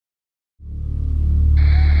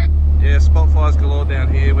Yeah, spot fires galore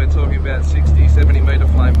down here. We're talking about 60, 70 metre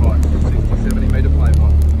flame height. 60, 70 metre flame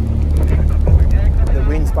height. The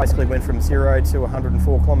winds basically went from 0 to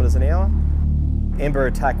 104 kilometres an hour. Ember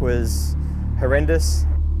attack was horrendous.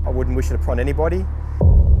 I wouldn't wish it upon anybody.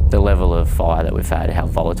 The level of fire that we've had, how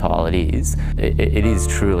volatile it is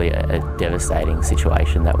truly a devastating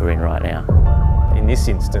situation that we're in right now. In this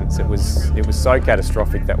instance, it was so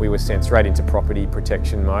catastrophic that we were sent straight into property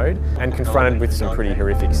protection mode and confronted with some pretty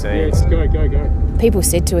horrific scenes. Go, go, go. People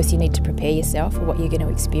said to us, you need to prepare yourself for what you're going to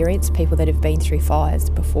experience, people that have been through fires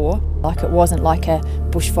before. Like, it wasn't like a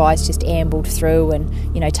bushfire's just ambled through and,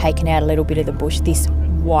 you know, taken out a little bit of the bush. This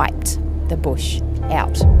wiped the bush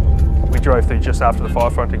out. We drove through just after the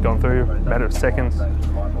fire front had gone through, a matter of seconds.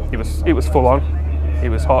 It was full on, it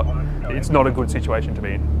was hot. It's not a good situation to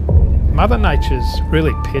be in. Mother Nature's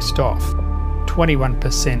really pissed off.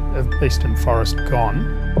 21% of eastern forest gone.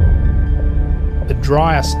 The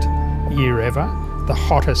driest year ever, the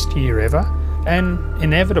hottest year ever, and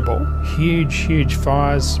inevitable, huge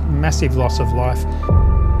fires, massive loss of life.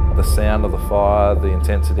 The sound of the fire, the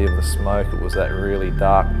intensity of the smoke, it was that really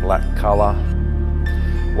dark black colour.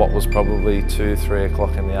 What was probably 2, 3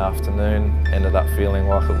 o'clock in the afternoon ended up feeling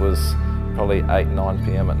like it was probably 8, 9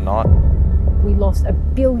 p.m. at night. We lost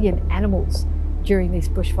 1 billion animals during this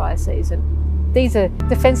bushfire season. These are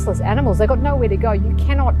defenceless animals. They've got nowhere to go. You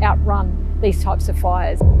cannot outrun these types of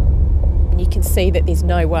fires. You can see that there's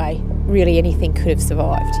no way really anything could have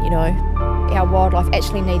survived, you know. Our wildlife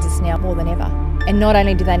actually needs us now more than ever. And not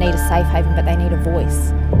only do they need a safe haven, but they need a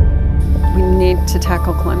voice. We need to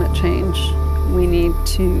tackle climate change. We need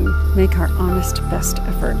to make our honest best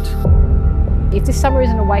effort. If this summer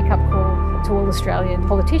isn't a wake-up call to all Australian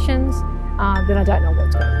politicians, then I don't know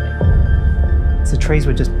what's going to be. The trees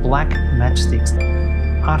were just black matchsticks,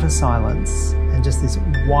 utter silence, and just this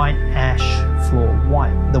white ash floor,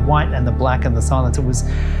 the white and the black and the silence. It was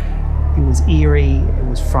eerie, it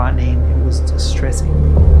was frightening, it was distressing.